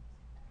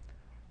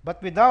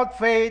 But without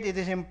faith it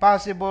is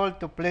impossible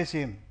to please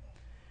him.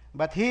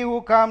 But he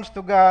who comes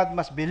to God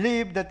must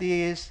believe that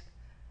he is,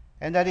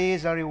 and that he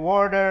is a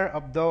rewarder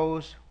of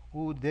those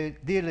who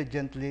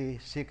diligently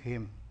seek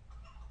him.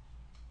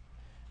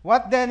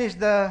 What then is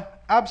the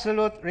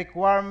absolute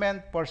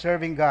requirement for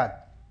serving God?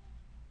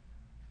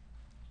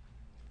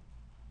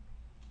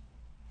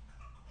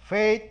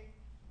 Faith.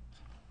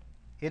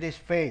 It is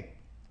faith.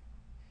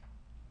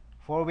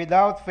 For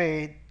without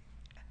faith,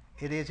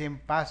 it is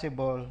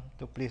impossible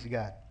to please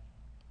God.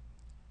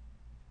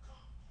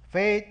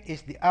 Faith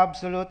is the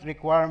absolute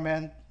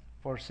requirement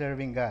for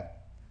serving God.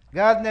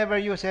 God never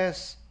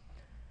uses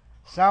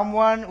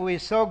someone who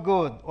is so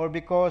good or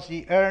because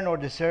he earned or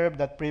deserved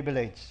that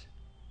privilege.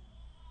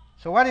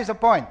 So what is the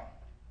point?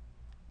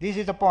 This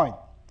is the point.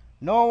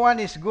 No one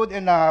is good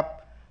enough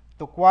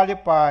to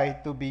qualify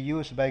to be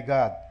used by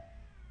God.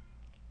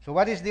 So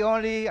what is the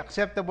only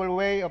acceptable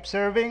way of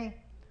serving?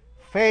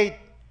 Faith,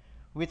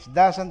 which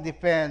doesn't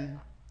depend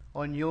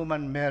on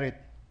human merit.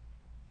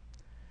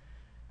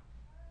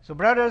 So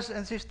brothers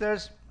and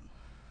sisters,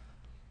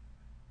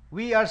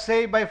 we are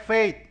saved by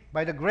faith,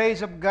 by the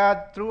grace of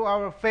God through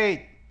our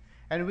faith,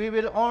 and we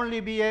will only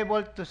be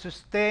able to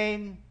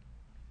sustain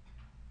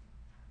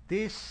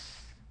this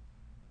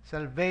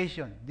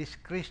salvation, this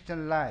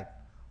Christian life,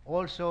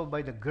 also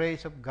by the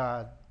grace of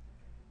God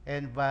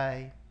and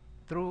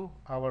through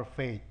our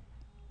faith.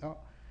 No?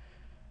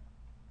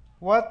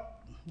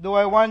 What do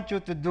I want you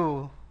to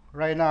do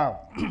right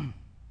now?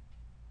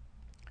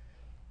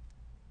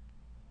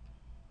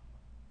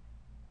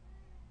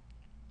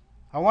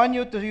 I want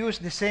you to use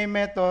the same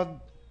method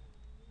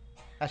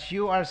as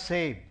you are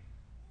saved.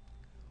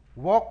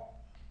 Walk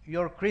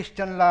your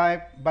Christian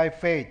life by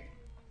faith.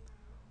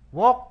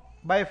 Walk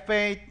by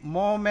faith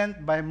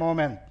moment by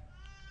moment.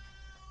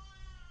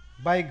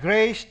 By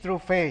grace through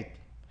faith.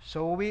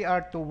 So we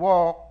are to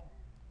walk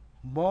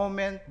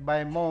moment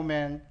by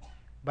moment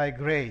by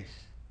grace.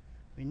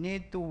 We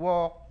need to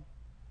walk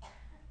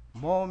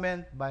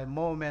moment by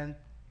moment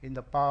in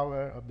the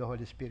power of the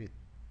Holy Spirit.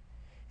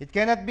 It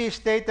cannot be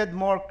stated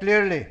more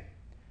clearly.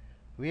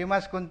 We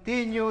must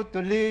continue to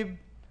live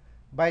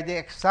by the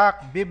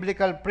exact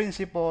biblical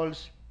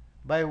principles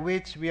by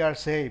which we are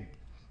saved,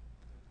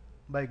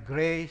 by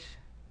grace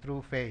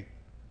through faith.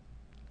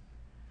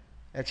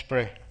 Let's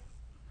pray.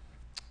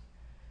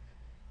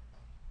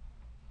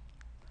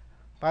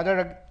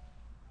 Father,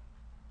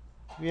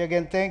 we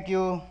again thank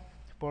you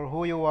for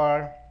who you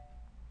are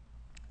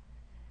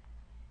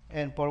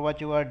and for what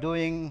you are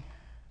doing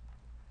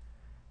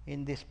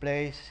in this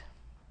place.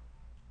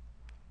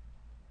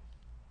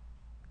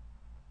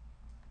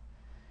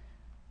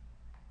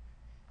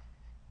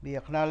 We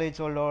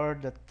acknowledge, O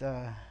Lord,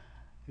 that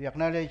we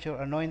acknowledge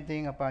your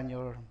anointing upon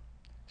your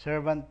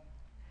servant,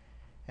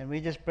 and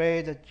we just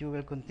pray that you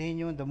will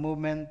continue the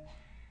movement.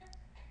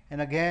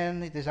 And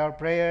again, it is our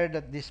prayer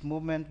that this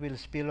movement will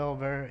spill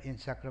over in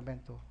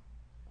Sacramento.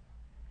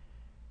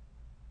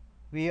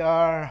 We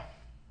are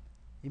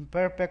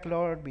imperfect,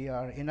 Lord. We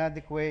are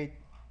inadequate.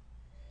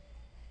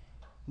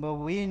 But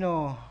we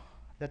know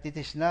that it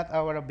is not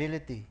our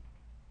ability,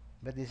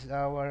 but it is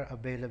our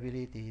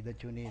availability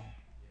that you need.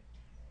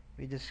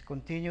 We just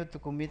continue to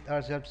commit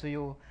ourselves to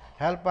you.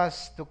 Help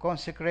us to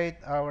consecrate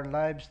our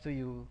lives to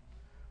you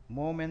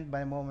moment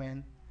by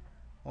moment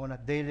on a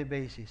daily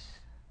basis.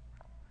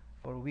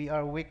 For we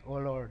are weak, O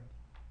Lord.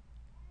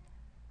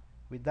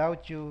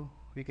 Without you,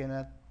 we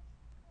cannot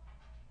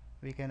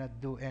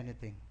do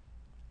anything.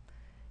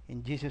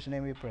 In Jesus'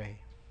 name we pray.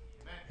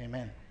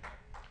 Amen.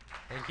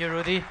 Thank you,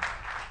 Rudy.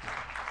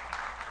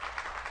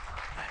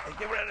 Thank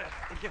you, brother.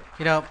 Thank you.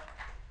 You know,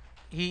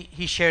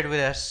 he shared with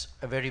us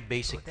a very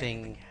basic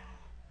thing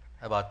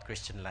about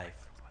Christian life.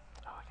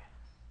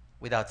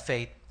 Without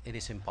faith, it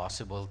is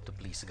impossible to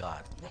please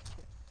God.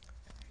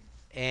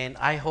 And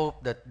I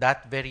hope that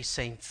that very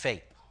same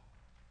faith,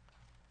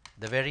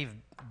 the very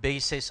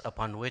basis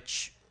upon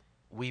which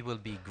we will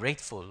be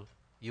grateful,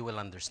 you will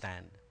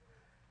understand.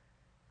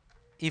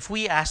 If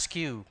we ask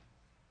you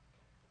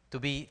to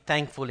be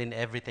thankful in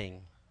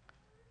everything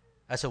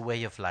as a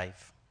way of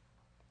life,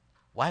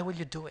 why will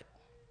you do it?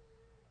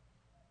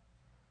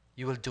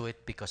 You will do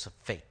it because of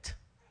faith.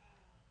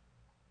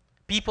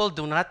 People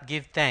do not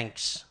give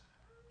thanks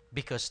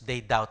because they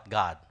doubt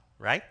God,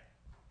 right?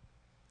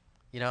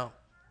 You know,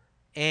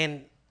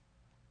 and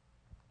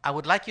I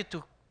would like you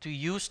to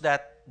use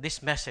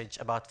this message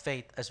about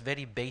faith as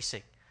very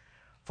basic.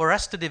 For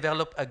us to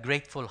develop a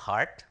grateful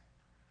heart,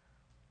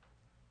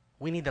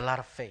 we need a lot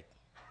of faith.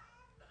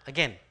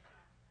 Again,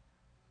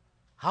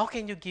 how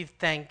can you give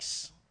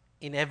thanks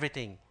in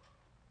everything?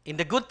 In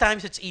the good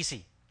times, it's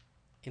easy.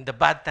 In the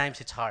bad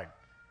times, it's hard.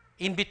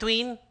 In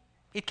between,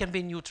 it can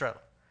be neutral.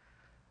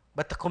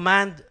 But the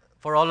command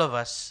for all of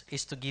us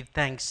is to give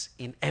thanks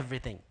in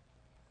everything.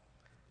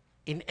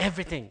 In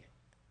everything,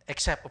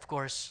 except, of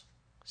course,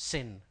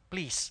 sin.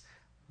 Please,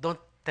 don't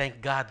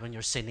thank God when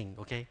you're sinning,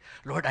 okay?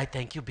 Lord, I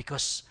thank you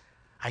because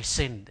I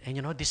sinned. And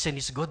you know, this sin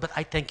is good, but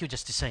I thank you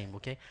just the same,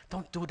 okay?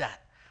 Don't do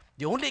that.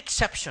 The only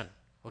exception,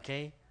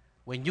 okay,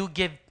 when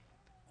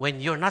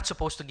you're not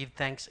supposed to give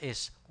thanks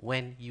is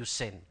when you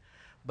sin.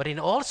 But in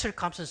all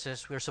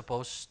circumstances, we're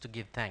supposed to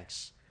give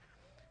thanks.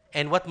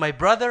 And what my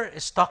brother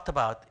has talked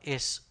about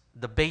is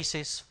the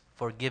basis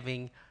for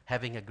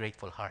having a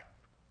grateful heart.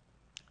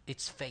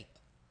 It's faith.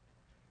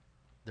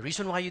 The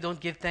reason why you don't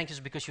give thanks is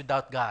because you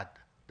doubt God,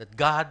 that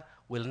God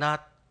will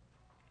not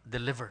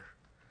deliver.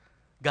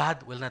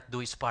 God will not do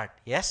his part.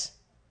 Yes?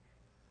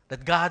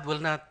 That God will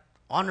not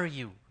honor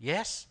you.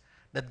 Yes?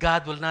 That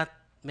God will not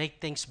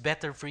make things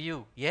better for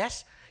you.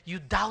 Yes? You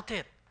doubt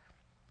it.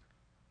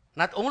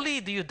 Not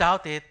only do you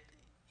doubt it,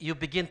 you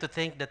begin to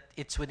think that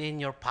it's within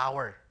your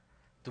power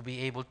to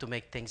be able to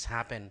make things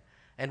happen.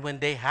 And when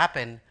they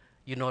happen,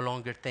 you no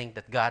longer think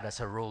that God has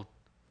a role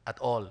at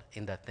all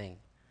in that thing.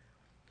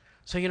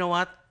 So you know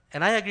what?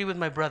 And I agree with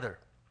my brother.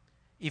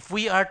 If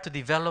we are to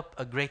develop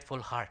a grateful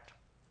heart,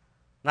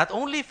 not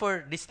only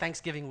for this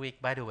Thanksgiving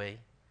week, by the way,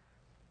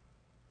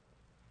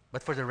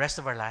 but for the rest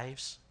of our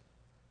lives,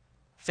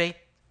 faith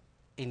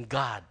in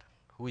God,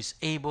 who is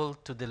able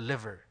to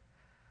deliver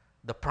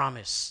the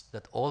promise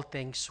that all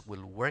things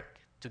will work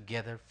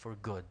together for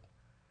good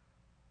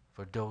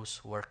for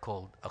those who are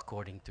called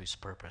according to his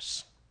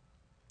purpose.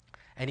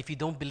 And if you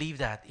don't believe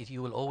that,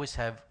 you will always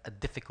have a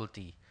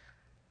difficulty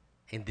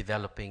in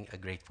developing a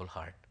grateful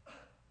heart.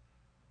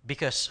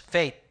 Because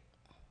faith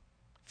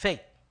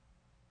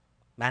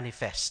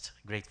manifests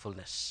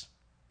gratefulness.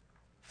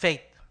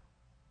 Faith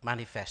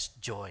manifests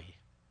joy.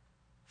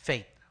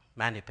 Faith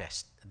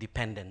manifests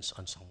dependence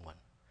on someone.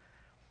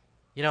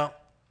 You know,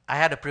 I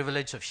had a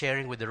privilege of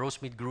sharing with the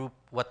Rosemead group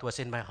what was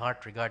in my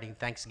heart regarding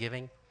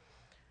Thanksgiving.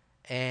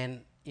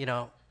 And, you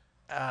know,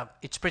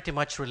 it's pretty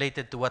much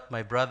related to what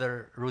my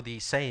brother Rudy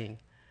is saying,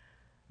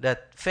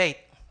 that faith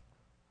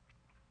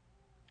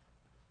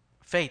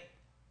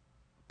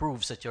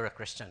proves that you're a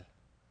Christian.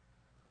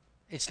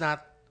 It's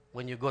not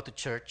when you go to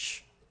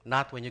church,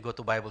 not when you go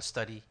to Bible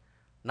study,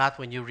 not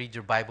when you read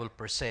your Bible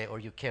per se or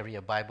you carry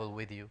a Bible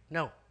with you.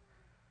 No.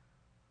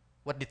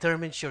 What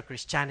determines your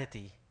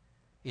Christianity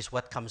is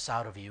what comes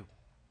out of you.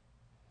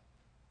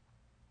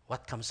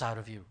 What comes out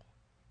of you.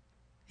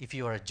 If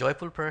you are a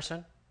joyful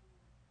person,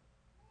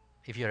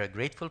 if you're a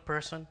grateful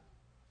person,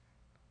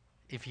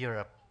 if you're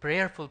a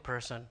prayerful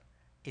person,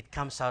 it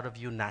comes out of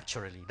you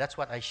naturally. That's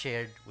what I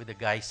shared with the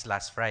guys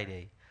last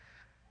Friday.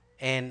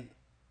 And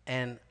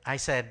I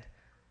said,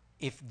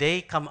 if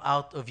they come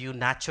out of you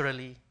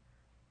naturally,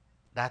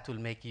 that will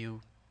make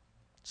you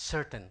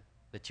certain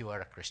that you are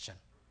a Christian.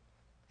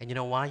 And you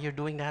know why you're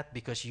doing that?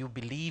 Because you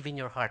believe in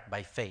your heart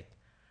by faith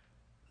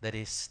that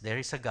there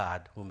is a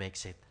God who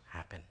makes it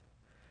happen.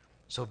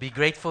 So be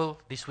grateful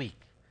this week.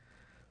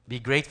 Be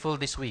grateful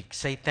this week.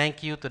 Say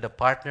thank you to the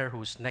partner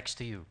who's next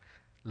to you.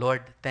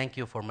 Lord, thank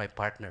you for my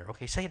partner.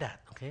 Okay, say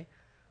that, okay?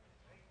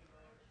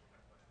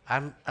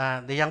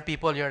 The young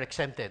people, you're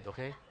exempted,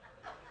 okay?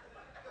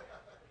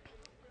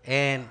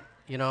 And,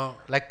 you know,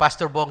 like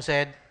Pastor Bong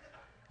said,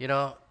 you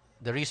know,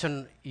 the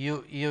reason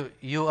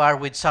you are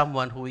with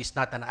someone who is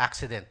not an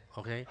accident,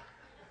 okay?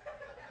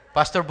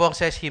 Pastor Bong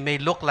says he may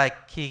look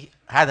like he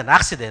had an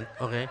accident,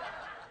 okay?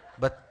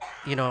 But,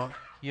 you know,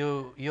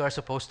 you are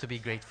supposed to be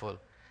grateful.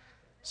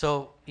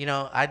 So, you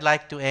know, I'd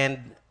like to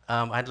end,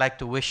 I'd like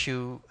to wish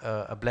you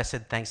a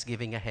blessed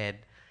Thanksgiving ahead.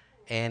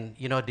 And,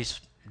 you know,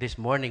 this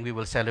morning we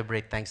will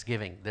celebrate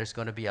Thanksgiving. There's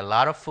going to be a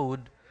lot of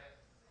food,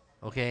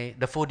 okay?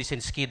 The food is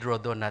in Skid Row,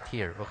 though, not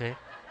here, okay?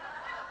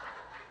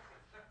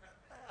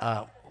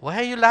 Why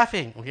are you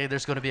laughing? Okay,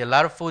 there's going to be a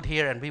lot of food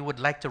here, and we would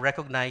like to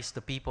recognize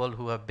the people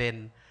who have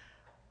been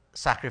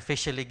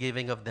sacrificially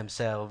giving of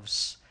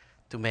themselves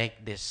to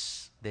make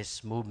this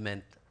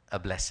movement a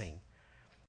blessing.